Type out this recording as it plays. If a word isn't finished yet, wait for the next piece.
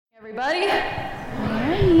Everybody,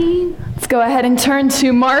 let's go ahead and turn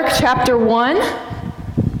to Mark chapter 1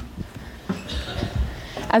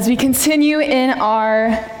 as we continue in our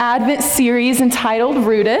Advent series entitled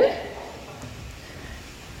Rooted.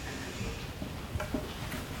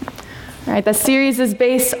 All right, that series is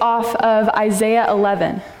based off of Isaiah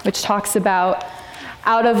 11, which talks about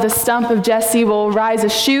out of the stump of Jesse will rise a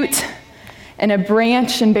shoot and a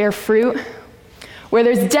branch and bear fruit. Where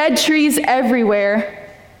there's dead trees everywhere,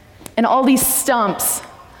 and all these stumps,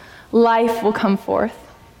 life will come forth.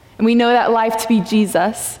 And we know that life to be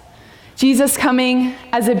Jesus. Jesus coming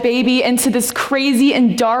as a baby into this crazy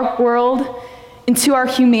and dark world, into our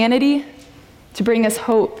humanity, to bring us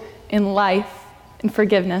hope in life and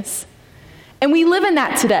forgiveness. And we live in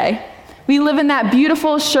that today. We live in that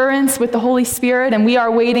beautiful assurance with the Holy Spirit, and we are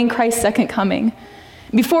waiting Christ's second coming.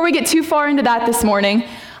 Before we get too far into that this morning,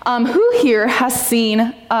 who here has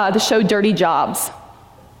seen the show Dirty Jobs?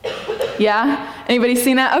 Yeah? Anybody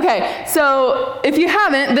seen that? Okay, so if you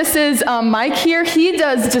haven't, this is Mike here. He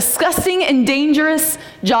does disgusting and dangerous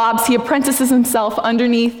jobs. He apprentices himself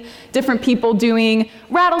underneath different people doing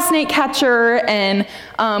rattlesnake catcher and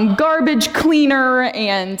garbage cleaner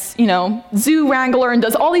and, zoo wrangler, and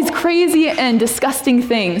does all these crazy and disgusting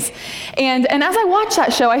things. And as I watch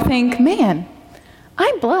that show, I think, man,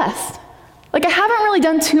 I'm blessed. I haven't really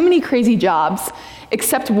done too many crazy jobs,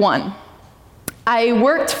 except one. I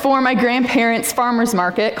worked for my grandparents' farmer's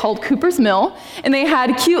market called Cooper's Mill, and they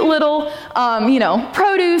had cute little,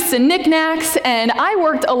 produce and knickknacks, and I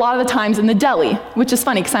worked a lot of the times in the deli, which is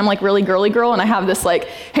funny because I'm really girly girl, and I have this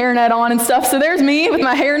hairnet on and stuff, so there's me with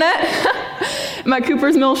my hairnet, my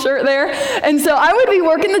Cooper's Mill shirt there, and so I would be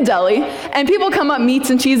working the deli, and people come up, meats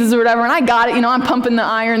and cheeses or whatever, and I got it, I'm pumping the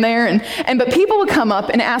iron there, but people would come up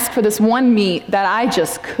and ask for this one meat that I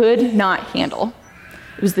just could not handle.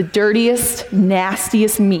 It was the dirtiest,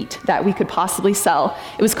 nastiest meat that we could possibly sell.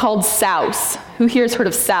 It was called souse. Who here has heard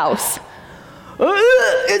of souse?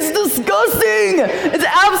 It's disgusting. It's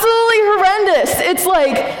absolutely horrendous.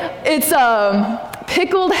 It's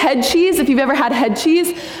pickled head cheese, if you've ever had head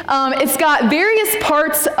cheese. It's got various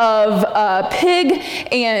parts of pig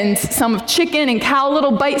and some of chicken and cow,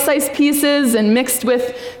 little bite-sized pieces, and mixed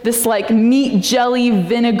with this meat jelly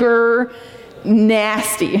vinegar,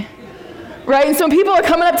 nasty. Right? And so when people are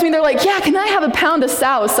coming up to me, they're like, yeah, can I have a pound of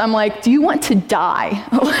souse? I'm like, do you want to die?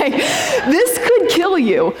 This could kill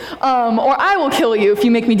you, or I will kill you if you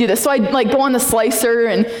make me do this. So I'd go on the slicer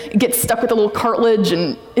and get stuck with a little cartilage,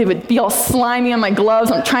 and it would be all slimy on my gloves.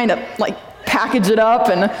 I'm trying to package it up,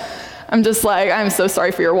 and I'm just I'm so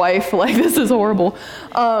sorry for your wife. This is horrible.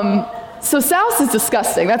 So souse is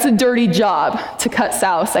disgusting. That's a dirty job to cut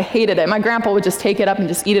souse. I hated it. My grandpa would just take it up and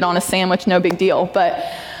just eat it on a sandwich, no big deal. But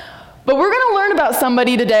we're going to learn about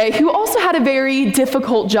somebody today who also had a very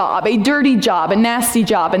difficult job, a dirty job, a nasty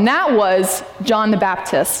job, and that was John the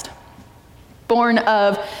Baptist. Born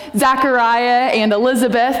of Zachariah and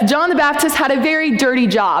Elizabeth, John the Baptist had a very dirty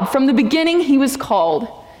job. From the beginning, he was called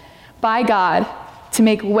by God to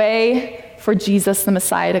make way for Jesus, the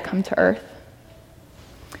Messiah, to come to earth.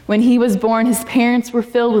 When he was born, his parents were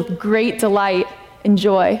filled with great delight and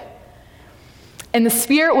joy. And the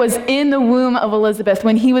Spirit was in the womb of Elizabeth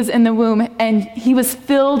when he was in the womb, and he was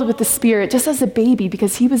filled with the Spirit just as a baby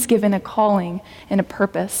because he was given a calling and a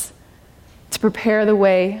purpose to prepare the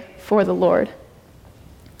way for the Lord.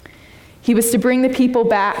 He was to bring the people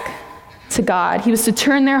back to God. He was to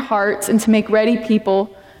turn their hearts and to make ready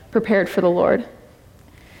people prepared for the Lord.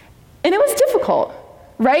 And it was difficult,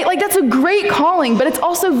 right? That's a great calling, but it's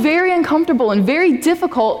also very uncomfortable and very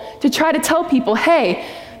difficult to try to tell people, hey,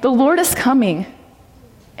 the Lord is coming.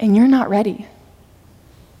 And you're not ready.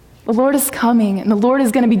 The Lord is coming, and the Lord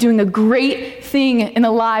is going to be doing a great thing in the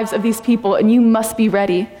lives of these people, and you must be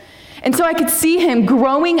ready. And so I could see him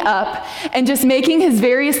growing up and just making his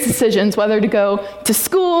various decisions, whether to go to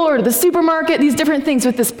school or to the supermarket, these different things,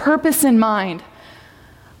 with this purpose in mind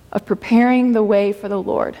of preparing the way for the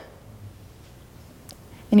Lord.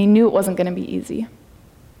 And he knew it wasn't going to be easy.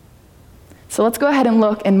 So let's go ahead and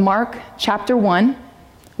look in Mark chapter 1,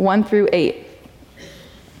 1 through 8.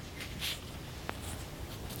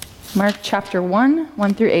 Mark chapter 1,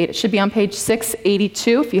 1 through 8. It should be on page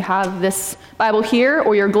 682 if you have this Bible here,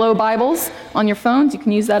 or your Glow Bibles on your phones. You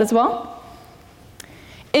can use that as well.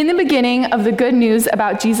 In the beginning of the good news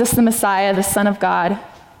about Jesus the Messiah, the Son of God,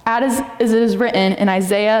 as it is written in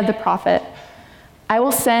Isaiah the prophet, I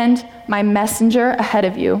will send my messenger ahead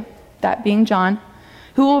of you, that being John,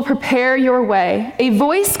 who will prepare your way, a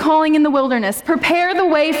voice calling in the wilderness, prepare the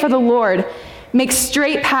way for the Lord, make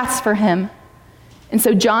straight paths for him. And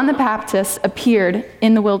so John the Baptist appeared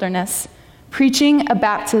in the wilderness, preaching a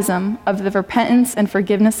baptism of the repentance and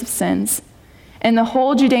forgiveness of sins. And the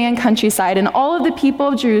whole Judean countryside and all of the people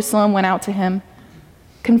of Jerusalem went out to him.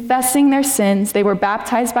 Confessing their sins, they were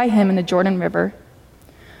baptized by him in the Jordan River.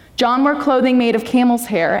 John wore clothing made of camel's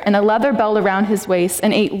hair and a leather belt around his waist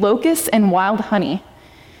and ate locusts and wild honey.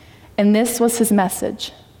 And this was his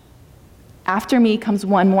message. After me comes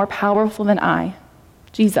one more powerful than I,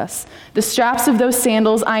 Jesus. The straps of those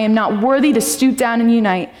sandals I am not worthy to stoop down and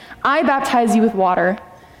unite. I baptize you with water,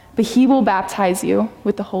 but he will baptize you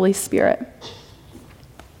with the Holy Spirit.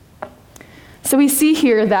 So we see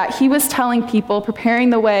here that he was telling people, preparing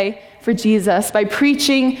the way for Jesus by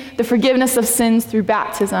preaching the forgiveness of sins through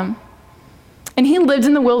baptism. And he lived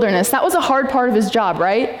in the wilderness. That was a hard part of his job,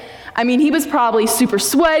 right? I mean, he was probably super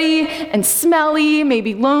sweaty and smelly,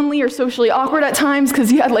 maybe lonely or socially awkward at times because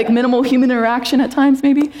he had like minimal human interaction at times,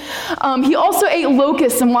 maybe. He also ate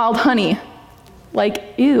locusts and wild honey.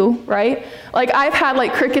 Like, ew, right? Like, I've had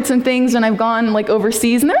like crickets and things when I've gone like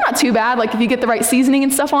overseas, and they're not too bad, like if you get the right seasoning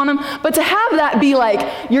and stuff on them. But to have that be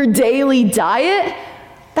like your daily diet,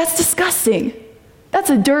 that's disgusting. That's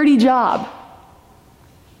a dirty job.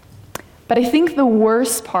 But I think the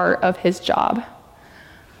worst part of his job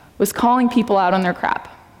was calling people out on their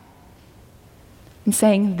crap and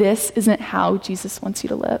saying, this isn't how Jesus wants you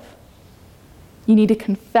to live. You need to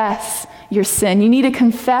confess your sin. You need to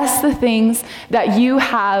confess the things that you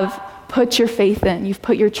have put your faith in, you've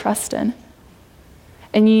put your trust in.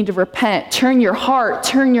 And you need to repent, turn your heart,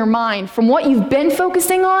 turn your mind from what you've been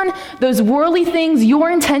focusing on, those worldly things,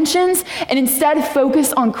 your intentions, and instead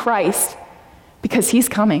focus on Christ because he's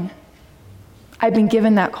coming. I've been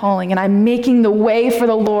given that calling and I'm making the way for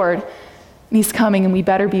the Lord and he's coming and we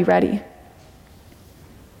better be ready.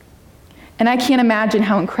 And I can't imagine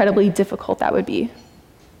how incredibly difficult that would be.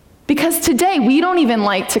 Because today we don't even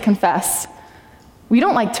like to confess. We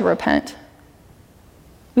don't like to repent.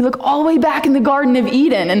 We look all the way back in the Garden of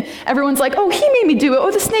Eden and everyone's like, oh, he made me do it. Oh,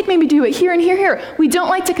 the snake made me do it here and here, here. We don't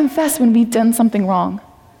like to confess when we've done something wrong.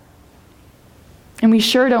 And we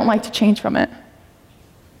sure don't like to change from it.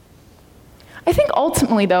 I think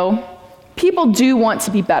ultimately, though, people do want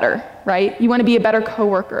to be better, right? You want to be a better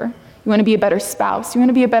coworker. You want to be a better spouse. You want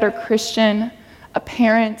to be a better Christian, a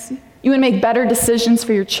parent. You want to make better decisions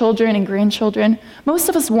for your children and grandchildren. Most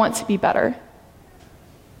of us want to be better.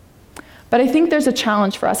 But I think there's a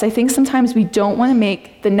challenge for us. I think sometimes we don't want to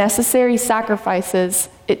make the necessary sacrifices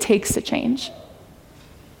it takes to change.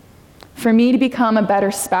 For me to become a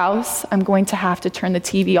better spouse, I'm going to have to turn the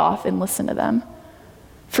TV off and listen to them.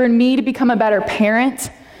 For me to become a better parent,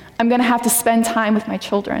 I'm going to have to spend time with my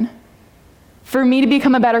children. For me to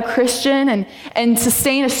become a better Christian and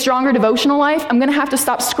sustain a stronger devotional life, I'm going to have to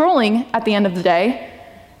stop scrolling at the end of the day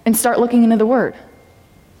and start looking into the Word.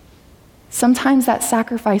 Sometimes that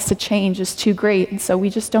sacrifice to change is too great, and so we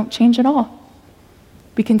just don't change at all.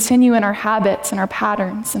 We continue in our habits and our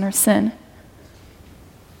patterns and our sin.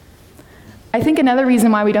 I think another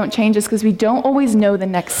reason why we don't change is because we don't always know the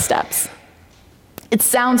next steps. It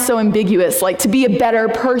sounds so ambiguous, like to be a better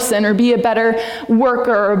person or be a better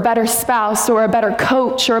worker or a better spouse or a better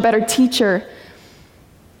coach or a better teacher.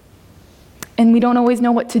 And we don't always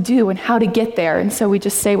know what to do and how to get there, and so we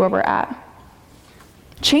just stay where we're at.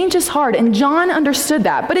 Change is hard, and John understood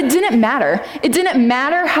that, but it didn't matter. It didn't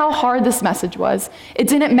matter how hard this message was. It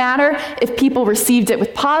didn't matter if people received it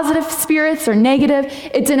with positive spirits or negative.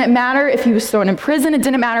 It didn't matter if he was thrown in prison. It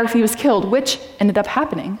didn't matter if he was killed, which ended up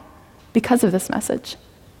happening because of this message.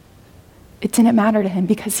 It didn't matter to him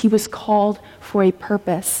because he was called for a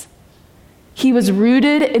purpose. He was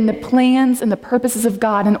rooted in the plans and the purposes of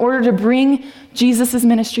God in order to bring Jesus'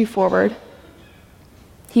 ministry forward.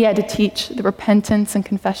 He had to teach the repentance and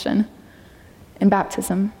confession and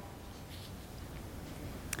baptism.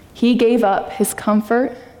 He gave up his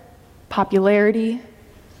comfort, popularity,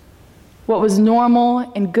 what was normal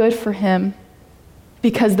and good for him,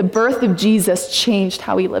 because the birth of Jesus changed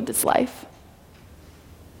how he lived his life.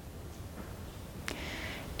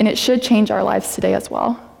 And it should change our lives today as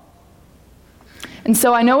well. And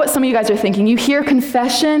so I know what some of you guys are thinking. You hear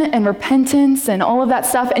confession and repentance and all of that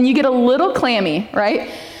stuff, and you get a little clammy,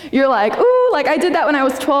 right? You're like, ooh, like I did that when I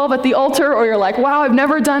was 12 at the altar, or you're like, wow, I've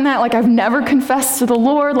never done that. Like I've never confessed to the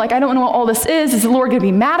Lord. Like I don't know what all this is. Is the Lord going to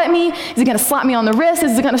be mad at me? Is he going to slap me on the wrist?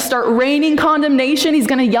 Is it going to start raining condemnation? He's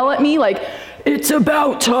going to yell at me like, it's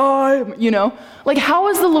about time, you know? Like how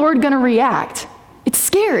is the Lord going to react? It's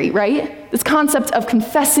scary, right? This concept of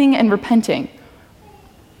confessing and repenting.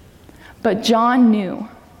 But John knew,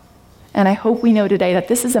 and I hope we know today, that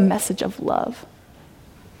this is a message of love.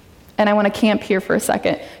 And I want to camp here for a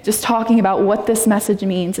second, just talking about what this message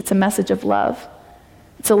means. It's a message of love.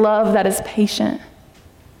 It's a love that is patient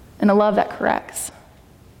and a love that corrects.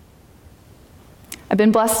 I've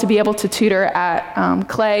been blessed to be able to tutor at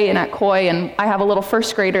Clay and at Coy, and I have a little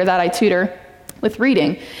first grader that I tutor with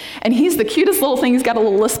reading. And he's the cutest little thing. He's got a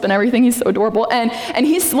little lisp and everything. He's so adorable. And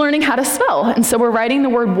he's learning how to spell. And so we're writing the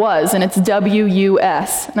word was, and it's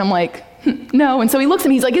W-U-S. And I'm like, no. And so he looks at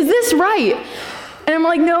me, he's like, is this right? And I'm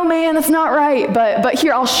like, no, man, that's not right. But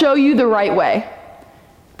here, I'll show you the right way.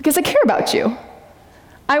 Because I care about you.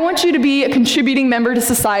 I want you to be a contributing member to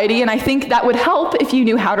society, and I think that would help if you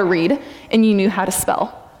knew how to read and you knew how to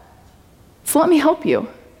spell. So let me help you.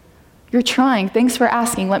 You're trying. Thanks for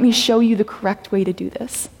asking. Let me show you the correct way to do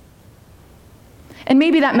this. And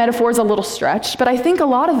maybe that metaphor is a little stretched, but I think a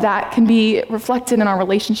lot of that can be reflected in our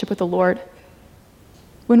relationship with the Lord.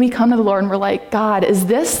 When we come to the Lord and we're like, God, is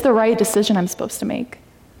this the right decision I'm supposed to make?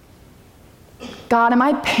 God, am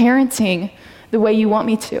I parenting the way you want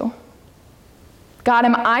me to? God,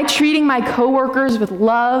 am I treating my coworkers with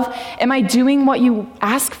love? Am I doing what you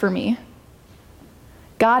ask for me?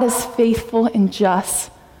 God is faithful and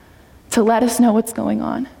just to let us know what's going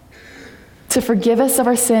on, to forgive us of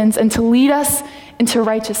our sins, and to lead us into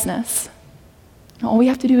righteousness. And all we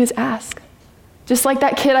have to do is ask. Just like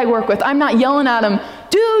that kid I work with, I'm not yelling at him,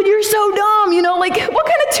 dude, you're so dumb, like, what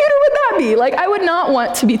kind of tutor would that be? Like, I would not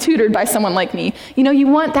want to be tutored by someone like me. You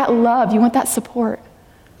want that love, you want that support.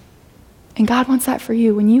 And God wants that for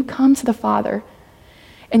you. When you come to the Father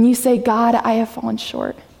and you say, God, I have fallen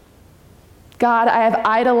short. God, I have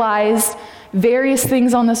idolized various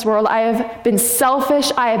things on this world. I have been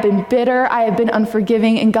selfish. I have been bitter. I have been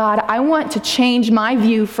unforgiving. And God, I want to change my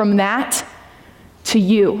view from that to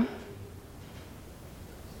you.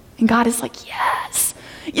 And God is like, yes.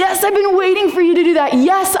 Yes, I've been waiting for you to do that.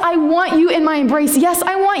 Yes, I want you in my embrace. Yes,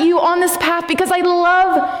 I want you on this path because I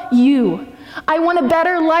love you. I want a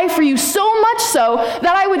better life for you, so much so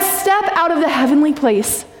that I would step out of the heavenly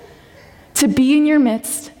place to be in your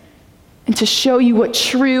midst and to show you what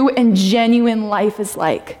true and genuine life is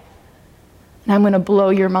like. And I'm going to blow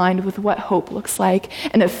your mind with what hope looks like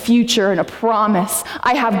and a future and a promise.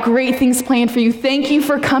 I have great things planned for you. Thank you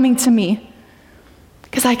for coming to me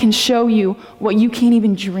because I can show you what you can't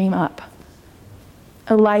even dream up.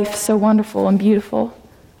 A life so wonderful and beautiful,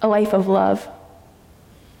 a life of love.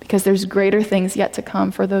 Because there's greater things yet to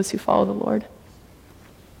come for those who follow the Lord.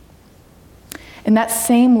 And that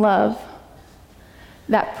same love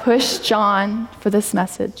that pushed John for this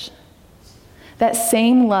message, that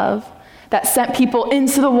same love that sent people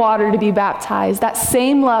into the water to be baptized, that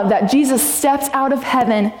same love that Jesus stepped out of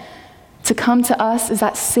heaven to come to us, is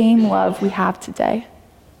that same love we have today.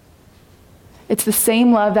 It's the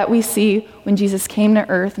same love that we see when Jesus came to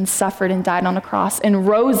earth and suffered and died on a cross and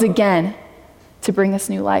rose again to bring us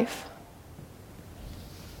new life.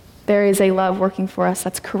 There is a love working for us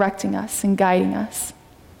that's correcting us and guiding us.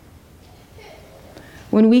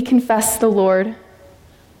 When we confess the Lord,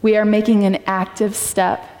 we are making an active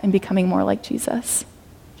step in becoming more like Jesus.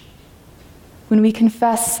 When we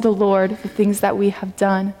confess to the Lord the things that we have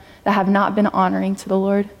done that have not been honoring to the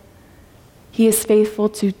Lord, He is faithful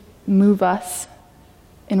to move us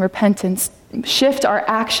in repentance, shift our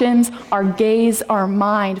actions, our gaze, our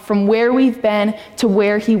mind from where we've been to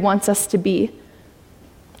where He wants us to be.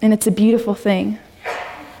 And it's a beautiful thing.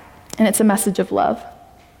 And it's a message of love.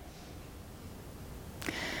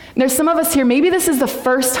 There's some of us here, maybe this is the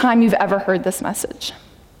first time you've ever heard this message.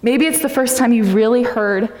 Maybe it's the first time you've really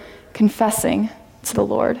heard confessing to the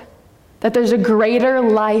Lord that there's a greater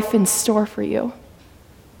life in store for you.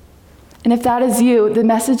 And if that is you, the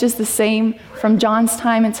message is the same from John's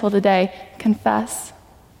time until today. Confess.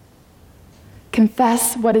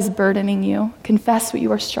 Confess what is burdening you. Confess what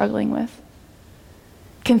you are struggling with.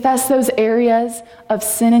 Confess those areas of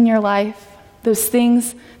sin in your life, those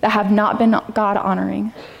things that have not been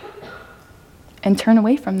God-honoring, and turn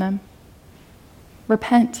away from them.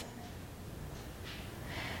 Repent.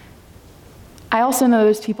 I also know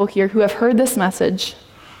there's people here who have heard this message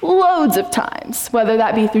loads of times, whether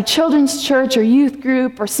that be through children's church or youth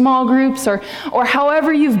group or small groups or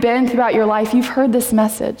however you've been throughout your life, you've heard this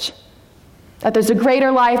message. That there's a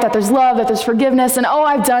greater life, that there's love, that there's forgiveness, and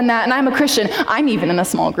I've done that, and I'm a Christian. I'm even in a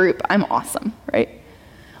small group. I'm awesome, right?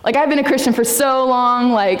 Like, I've been a Christian for so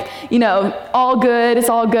long, all good, it's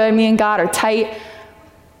all good, me and God are tight.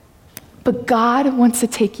 But God wants to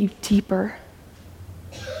take you deeper.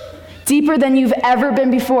 Deeper than you've ever been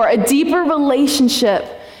before. A deeper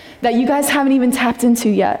relationship that you guys haven't even tapped into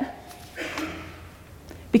yet.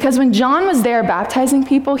 Because when John was there baptizing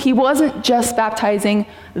people, he wasn't just baptizing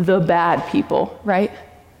the bad people, right? He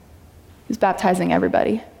was baptizing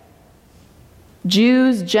everybody.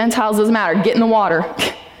 Jews, Gentiles, doesn't matter. Get in the water.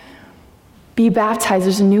 Be baptized.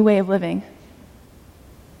 There's a new way of living.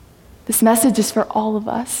 This message is for all of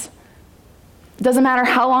us. It doesn't matter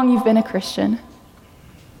how long you've been a Christian.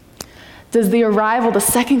 Does the arrival, the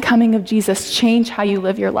second coming of Jesus, change how you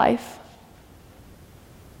live your life?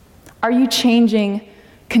 Are you changing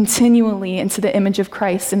continually into the image of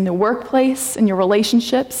Christ in the workplace, in your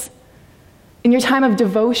relationships, in your time of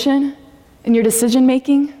devotion, in your decision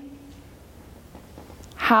making?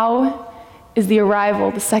 How is the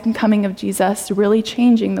arrival, the second coming of Jesus, really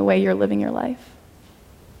changing the way you're living your life?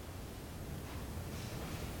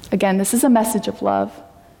 Again, this is a message of love.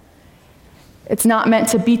 It's not meant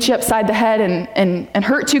to beat you upside the head and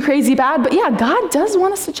hurt you crazy bad, but yeah, God does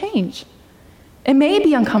want us to change. It may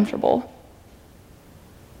be uncomfortable,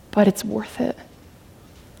 but it's worth it.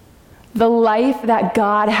 The life that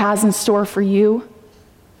God has in store for you,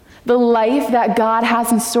 the life that God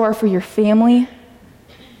has in store for your family,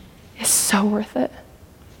 is so worth it.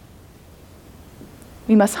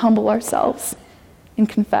 We must humble ourselves and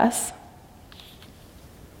confess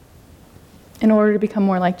in order to become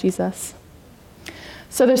more like Jesus.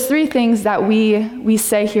 So there's 3 things that we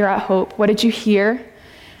say here at Hope. What did you hear?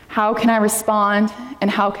 How can I respond?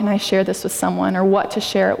 And how can I share this with someone, or what to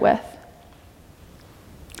share it with?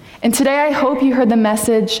 And today I hope you heard the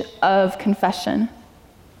message of confession.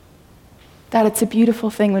 That it's a beautiful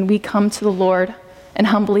thing when we come to the Lord and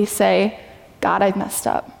humbly say, God, I've messed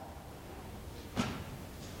up.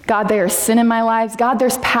 God, there is sin in my lives. God,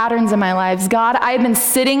 there's patterns in my lives. God, I've been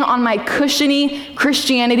sitting on my cushiony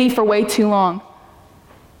Christianity for way too long.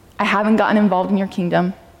 I haven't gotten involved in your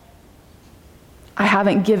kingdom. I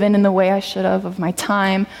haven't given in the way I should have of my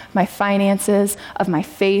time, my finances, of my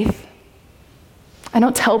faith. I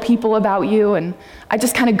don't tell people about you, and I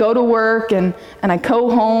just kind of go to work and I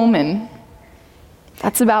go home, and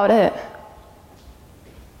that's about it.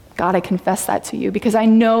 God, I confess that to you because I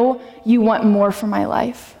know you want more for my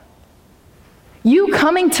life. You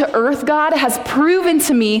coming to earth, God, has proven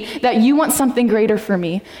to me that you want something greater for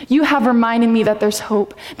me. You have reminded me that there's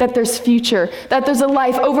hope, that there's future, that there's a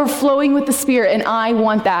life overflowing with the Spirit, and I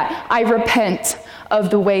want that. I repent of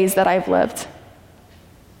the ways that I've lived.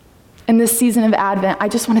 In this season of Advent, I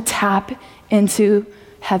just want to tap into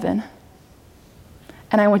heaven.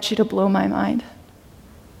 And I want you to blow my mind.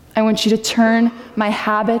 I want you to turn my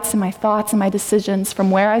habits and my thoughts and my decisions from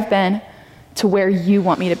where I've been to where you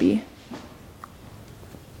want me to be.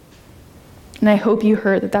 And I hope you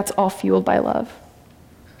heard that that's all fueled by love.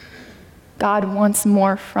 God wants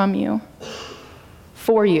more from you,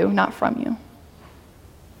 for you, not from you.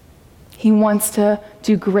 He wants to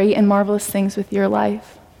do great and marvelous things with your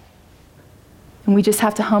life. And we just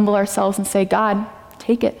have to humble ourselves and say, God,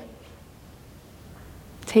 take it.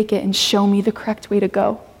 Take it and show me the correct way to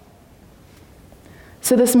go.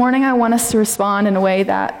 So this morning, I want us to respond in a way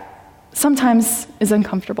that sometimes is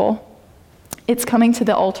uncomfortable. It's coming to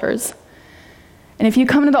the altars. And if you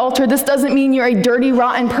come to the altar, this doesn't mean you're a dirty,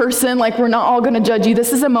 rotten person, like we're not all going to judge you.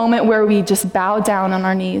 This is a moment where we just bow down on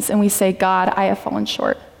our knees and we say, God, I have fallen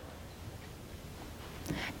short.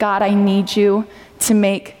 God, I need you to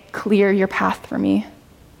make clear your path for me.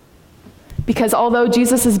 Because although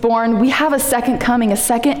Jesus is born, we have a second coming, a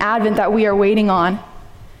second advent that we are waiting on.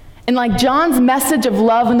 And like John's message of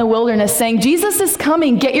love in the wilderness saying, Jesus is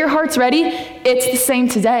coming, get your hearts ready, it's the same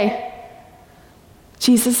today.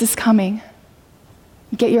 Jesus is coming.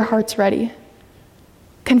 Get your hearts ready.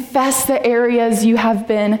 Confess the areas you have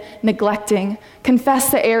been neglecting. Confess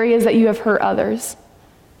the areas that you have hurt others.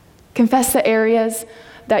 Confess the areas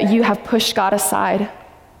that you have pushed God aside.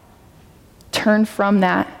 Turn from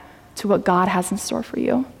that to what God has in store for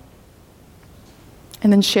you.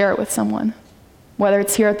 And then share it with someone. Whether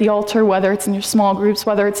it's here at the altar, whether it's in your small groups,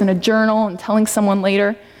 whether it's in a journal and telling someone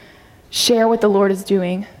later, share what the Lord is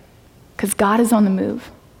doing, because God is on the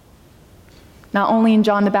move. Not only in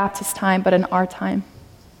John the Baptist's time, but in our time.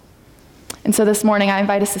 And so this morning, I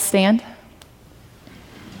invite us to stand.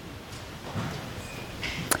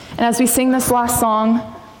 And as we sing this last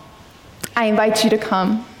song, I invite you to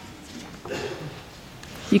come.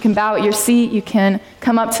 You can bow at your seat. You can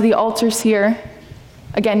come up to the altars here.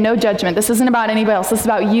 Again, no judgment. This isn't about anybody else. This is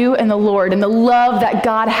about you and the Lord and the love that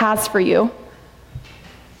God has for you.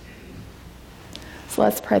 So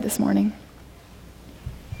let's pray this morning.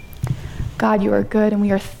 God, you are good, and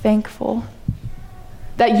we are thankful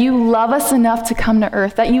that you love us enough to come to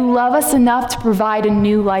earth, that you love us enough to provide a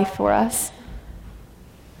new life for us,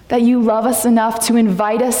 that you love us enough to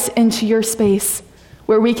invite us into your space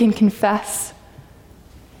where we can confess,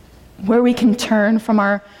 where we can turn from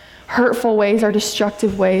our hurtful ways, our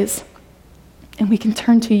destructive ways, and we can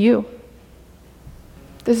turn to you.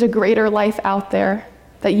 There's a greater life out there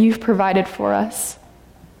that you've provided for us.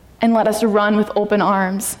 And let us run with open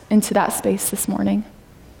arms into that space this morning.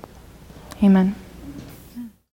 Amen.